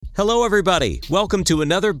Hello, everybody. Welcome to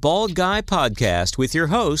another Bald Guy podcast with your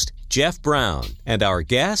host, Jeff Brown, and our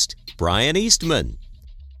guest, Brian Eastman.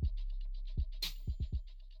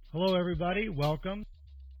 Hello, everybody. Welcome.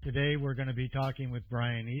 Today, we're going to be talking with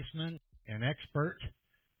Brian Eastman, an expert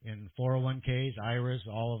in 401ks, IRAs,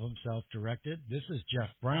 all of them self-directed. This is Jeff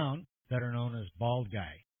Brown, better known as Bald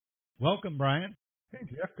Guy. Welcome, Brian. Hey,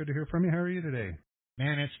 Jeff. Good to hear from you. How are you today?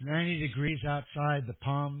 Man, it's 90 degrees outside. The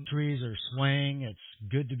palm trees are swaying. It's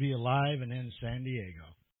good to be alive and in San Diego.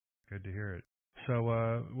 Good to hear it. So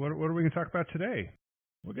what are we going to talk about today?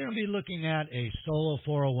 We're going to be looking at a solo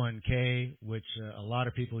 401k, which a lot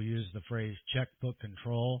of people use the phrase checkbook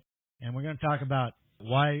control. And we're going to talk about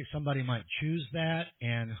why somebody might choose that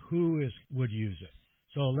and who would use it.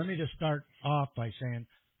 So let me just start off by saying,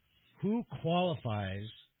 who qualifies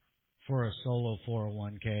for a solo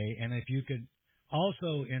 401k? And if you could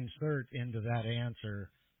also insert into that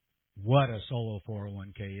answer what a solo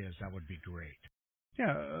 401k is, that would be great.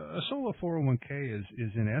 Yeah, a solo 401k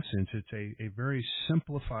is in essence, it's a very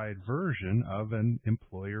simplified version of an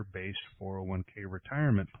employer-based 401k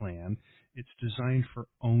retirement plan. It's designed for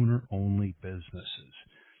owner-only businesses.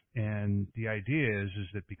 And the idea is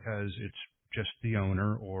that because it's just the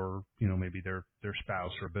owner or, maybe their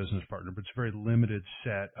spouse or business partner, but it's a very limited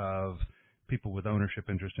set of people with ownership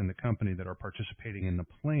interest in the company that are participating in the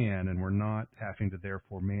plan, and we're not having to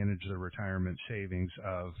therefore manage the retirement savings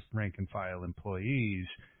of rank and file employees.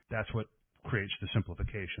 That's what creates the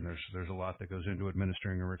simplification. There's a lot that goes into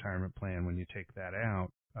administering a retirement plan. When you take that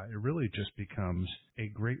out, it really just becomes a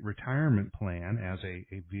great retirement plan as a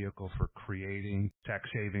vehicle for creating tax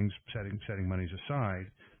savings, setting monies aside.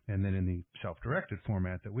 And then in the self-directed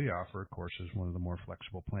format that we offer, of course, is one of the more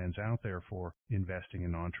flexible plans out there for investing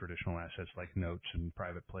in non-traditional assets like notes and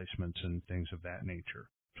private placements and things of that nature.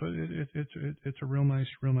 So it's a real nice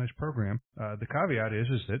program. The caveat is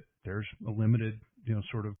that there's a limited,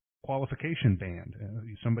 sort of qualification band.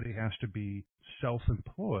 Somebody has to be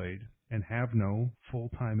self-employed and have no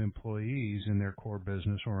full-time employees in their core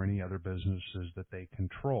business or any other businesses that they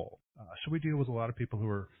control. So we deal with a lot of people who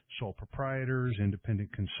are sole proprietors, independent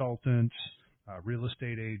consultants, real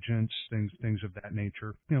estate agents, things of that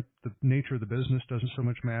nature. The nature of the business doesn't so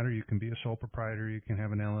much matter. You can be a sole proprietor, you can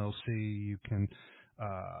have an LLC, you can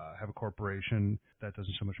have a corporation. That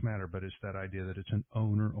doesn't so much matter, but it's that idea that it's an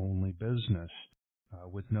owner-only business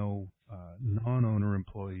with no non-owner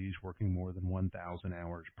employees working more than 1,000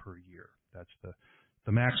 hours per year. That's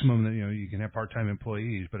the maximum that, you can have part-time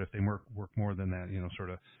employees, but if they work more than that, sort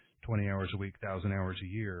of 20 hours a week, 1,000 hours a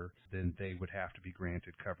year, then they would have to be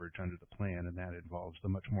granted coverage under the plan, and that involves the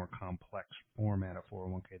much more complex format of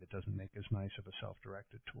 401k that doesn't make as nice of a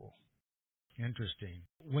self-directed tool. Interesting.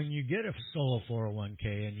 When you get a solo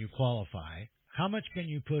 401k and you qualify, how much can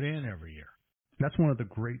you put in every year? That's one of the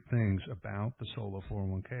great things about the solo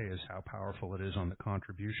 401k is how powerful it is on the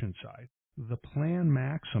contribution side. The plan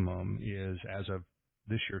maximum is, as of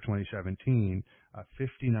this year, 2017,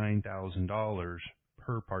 $59,000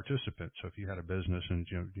 per participant. So if you had a business and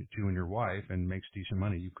you and your wife and makes decent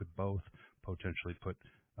money, you could both potentially put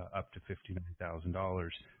up to $59,000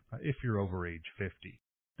 if you're over age 50.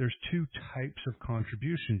 There's two types of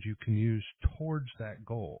contributions you can use towards that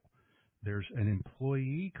goal. There's an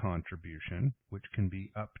employee contribution, which can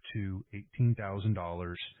be up to $18,000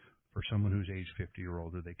 for someone who's age 50 or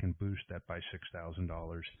older. They can boost that by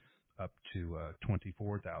 $6,000 up to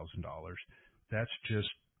 $24,000. That's just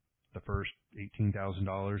the first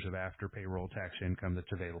 $18,000 of after payroll tax income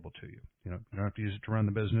that's available to you. You don't have to use it to run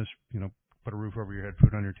the business. Put a roof over your head,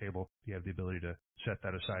 food on your table. You have the ability to set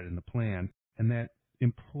that aside in the plan. And that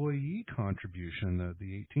employee contribution,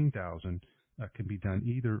 the $18,000, can be done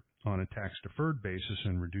either on a tax-deferred basis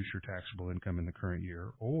and reduce your taxable income in the current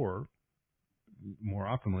year, or more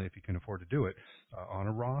optimally, if you can afford to do it, on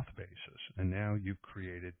a Roth basis. And now you've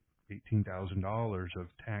created $18,000 of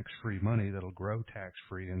tax-free money that'll grow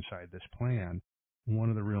tax-free inside this plan. One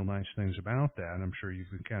of the real nice things about that, and I'm sure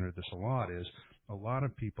you've encountered this a lot, is a lot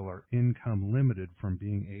of people are income limited from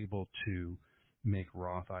being able to make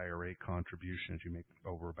Roth IRA contributions. You make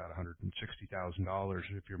over about $160,000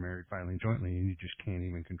 if you're married filing jointly, and you just can't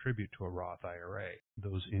even contribute to a Roth IRA.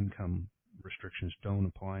 Those income restrictions don't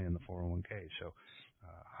apply in the 401k. So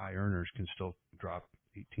high earners can still drop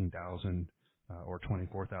 $18,000 or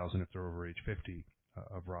 $24,000 if they're over age 50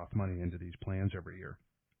 of Roth money into these plans every year,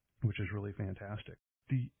 which is really fantastic.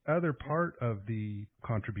 The other part of the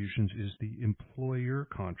contributions is the employer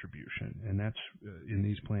contribution, and that's in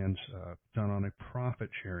these plans done on a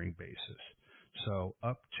profit-sharing basis. So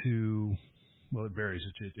up to, well, it varies.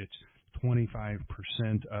 It's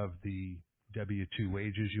 25% of the W-2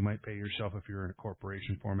 wages you might pay yourself if you're in a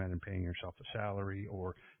corporation format and paying yourself a salary,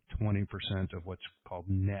 or 20% of what's called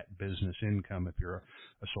net business income if you're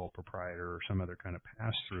a sole proprietor or some other kind of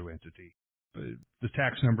pass-through entity. But the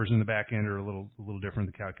tax numbers in the back end are a little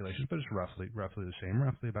different, the calculations, but it's roughly the same.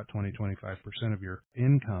 Roughly about 20-25% of your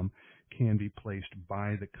income can be placed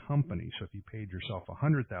by the company. So if you paid yourself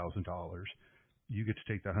 $100,000, you get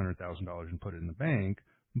to take that $100,000 and put it in the bank,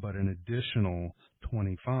 but an additional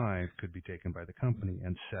 25 could be taken by the company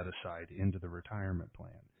and set aside into the retirement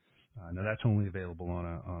plan. Now that's only available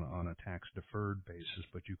on a tax deferred basis,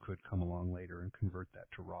 but you could come along later and convert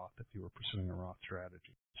that to Roth if you were pursuing a Roth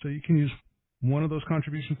strategy. So you can use one of those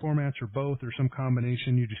contribution formats or both or some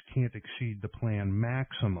combination. You just can't exceed the plan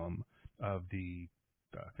maximum of the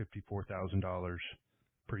 $54,000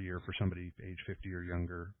 per year for somebody age 50 or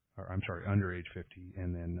younger, or I'm sorry, under age 50,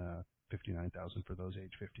 and then $59,000 for those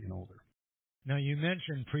age 50 and older. Now you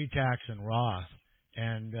mentioned pre-tax and Roth,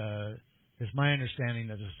 and it's my understanding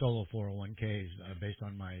that the solo 401ks, based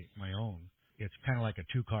on my own, it's kind of like a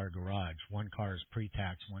two-car garage. One car is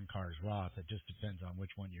pre-tax, one car is Roth. It just depends on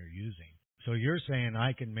which one you're using. So you're saying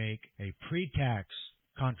I can make a pre-tax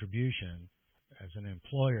contribution as an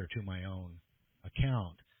employer to my own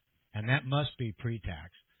account, and that must be pre-tax.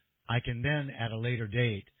 I can then, at a later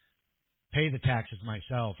date, pay the taxes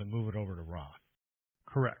myself and move it over to Roth.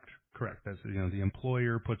 Correct. That's, the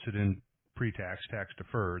employer puts it in pre-tax, tax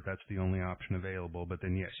deferred. That's the only option available. But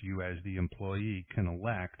then, yes, you as the employee can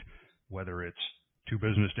elect whether it's 2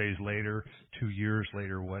 business days later, 2 years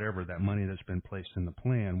later, whatever, that money that's been placed in the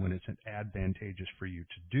plan, when it's advantageous for you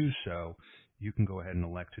to do so, you can go ahead and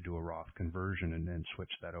elect to do a Roth conversion and then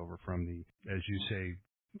switch that over from the, as you say,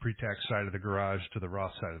 pre-tax side of the garage to the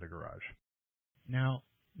Roth side of the garage. Now,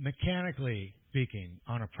 mechanically speaking,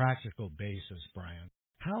 on a practical basis, Brian,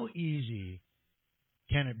 how easy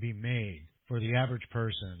can it be made for the average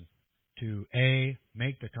person to A,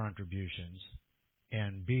 make the contributions,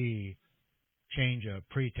 and B, change a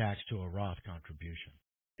pre-tax to a Roth contribution?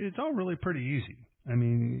 It's all really pretty easy. I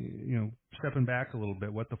mean, stepping back a litk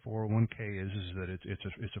bit, what the 401k is that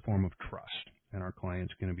it's a form of trust, and our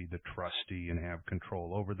client's going to be the trustee and have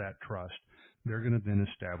control over that trust. They're going to then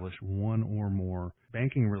establish one or more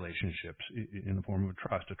banking relationships in the form of a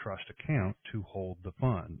trust account to hold the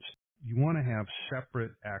funds. You want to have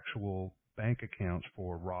separate actual bank accounts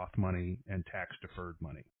for Roth money and tax-deferred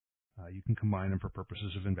money. You can combine them for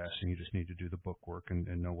purposes of investing. You just need to do the bookwork and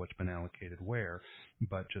know what's been allocated where.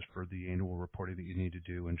 But just for the annual reporting that you need to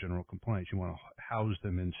do in general compliance, you want to house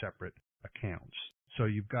them in separate accounts. So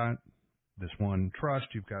you've got this one trust.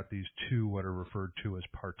 You've got these 2 what are referred to as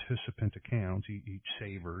participant accounts. Each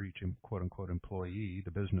saver, each quote-unquote employee, the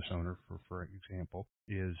business owner, for example,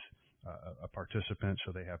 is a participant,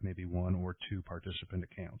 so they have maybe 1 or 2 participant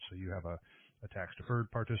accounts. So you have a tax-deferred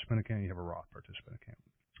participant account, you have a Roth participant account.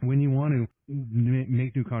 When you want to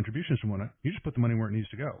make new contributions to one, you just put the money where it needs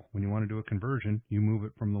to go. When you want to do a conversion, you move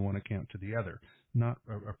it from the one account to the other. Not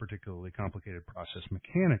a particularly complicated process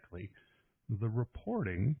mechanically. The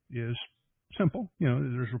reporting is simple.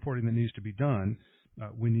 There's reporting that needs to be done.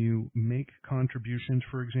 When you make contributions,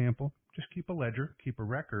 for example, just keep a ledger, keep a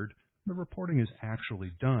record. The reporting is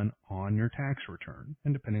actually done on your tax return.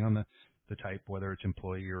 And depending on the type, whether it's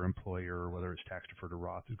employee or employer, or whether it's tax deferred or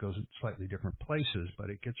Roth, it goes in slightly different places, but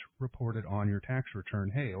it gets reported on your tax return.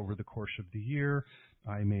 Hey, over the course of the year,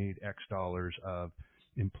 I made X dollars of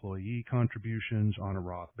employee contributions on a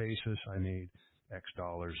Roth basis. I made X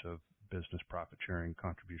dollars of business profit sharing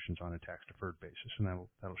contributions on a tax deferred basis, and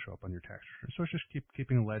that'll show up on your tax return. So it's just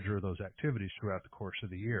keeping a ledger of those activities throughout the course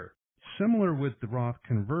of the year. Similar with the Roth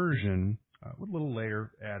conversion, with a little layer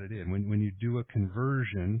added in. When you do a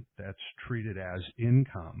conversion, that's treated as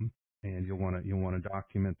income, and you'll want to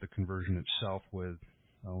document the conversion itself with,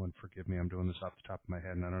 and forgive me, I'm doing this off the top of my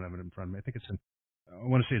head and I don't have it in front of me. I think I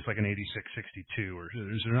want to say it's like an 8662, or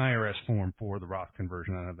there's an IRS form for the Roth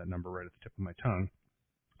conversion. I don't have that number right at the tip of my tongue.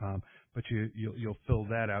 But you'll fill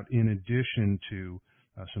that out in addition to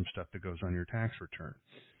some stuff that goes on your tax return.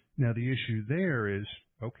 Now the issue there is,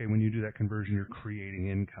 okay, when you do that conversion, you're creating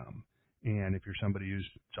income. And if you're somebody who's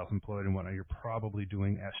self-employed and whatnot, you're probably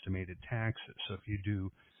doing estimated taxes. So if you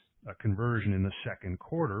do a conversion in the second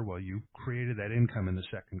quarter, well, you created that income in the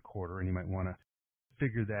second quarter, and you might want to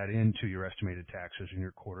figure that into your estimated taxes and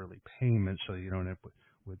your quarterly payments, so you don't end up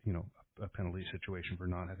with a penalty situation for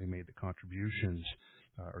not having made the contributions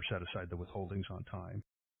or set aside the withholdings on time.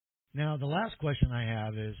 Now, the last question I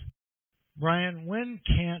have is, Brian, when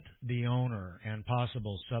can't the owner and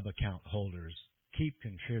possible sub-account holders keep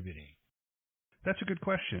contributing? That's a good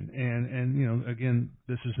question. And again,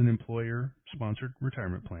 this is an employer-sponsored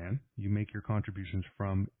retirement plan. You make your contributions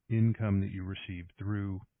from income that you receive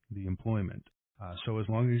through the employment. So as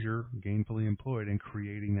long as you're gainfully employed and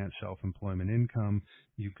creating that self-employment income,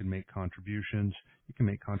 you can make contributions. You can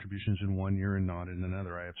make contributions in one year and not in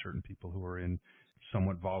another. I have certain people who are in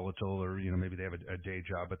somewhat volatile, or maybe they have a day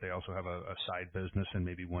job, but they also have a side business, and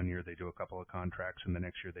maybe one year they do a couple of contracts, and the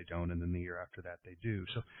next year they don't, and then the year after that they do.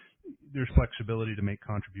 So there's flexibility to make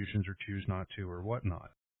contributions or choose not to or whatnot.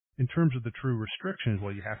 In terms of the true restrictions,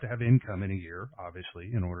 well, you have to have income in a year,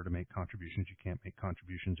 obviously, in order to make contributions. You can't make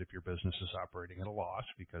contributions if your business is operating at a loss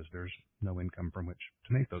because there's no income from which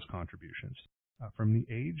to make those contributions. From the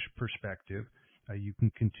age perspective, you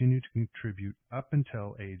can continue to contribute up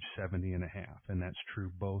until age 70 and a half, and that's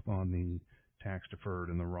true both on the tax-deferred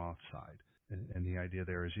and the Roth side. And the idea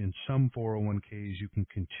there is in some 401ks, you can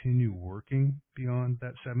continue working beyond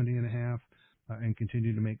that 70 and a half and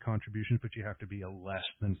continue to make contributions, but you have to be a less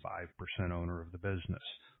than 5% owner of the business.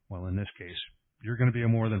 Well, in this case, you're going to be a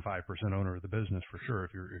more than 5% owner of the business for sure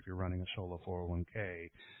if you're running a solo 401k,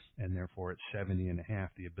 and therefore at 70 and a half,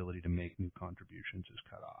 the ability to make new contributions is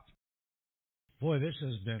cut off. Boy, this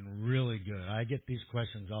has been really good. I get these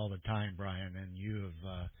questions all the time, Brian, and you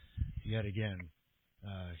have yet again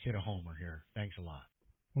hit a homer here. Thanks a lot.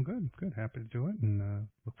 Well, good. Happy to do it, and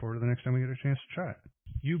look forward to the next time we get a chance to chat.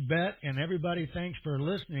 You bet, and everybody, thanks for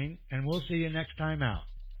listening, and we'll see you next time out.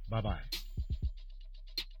 Bye-bye.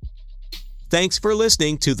 Thanks for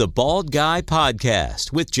listening to the Bald Guy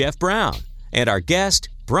Podcast with Jeff Brown and our guest,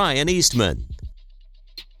 Brian Eastman.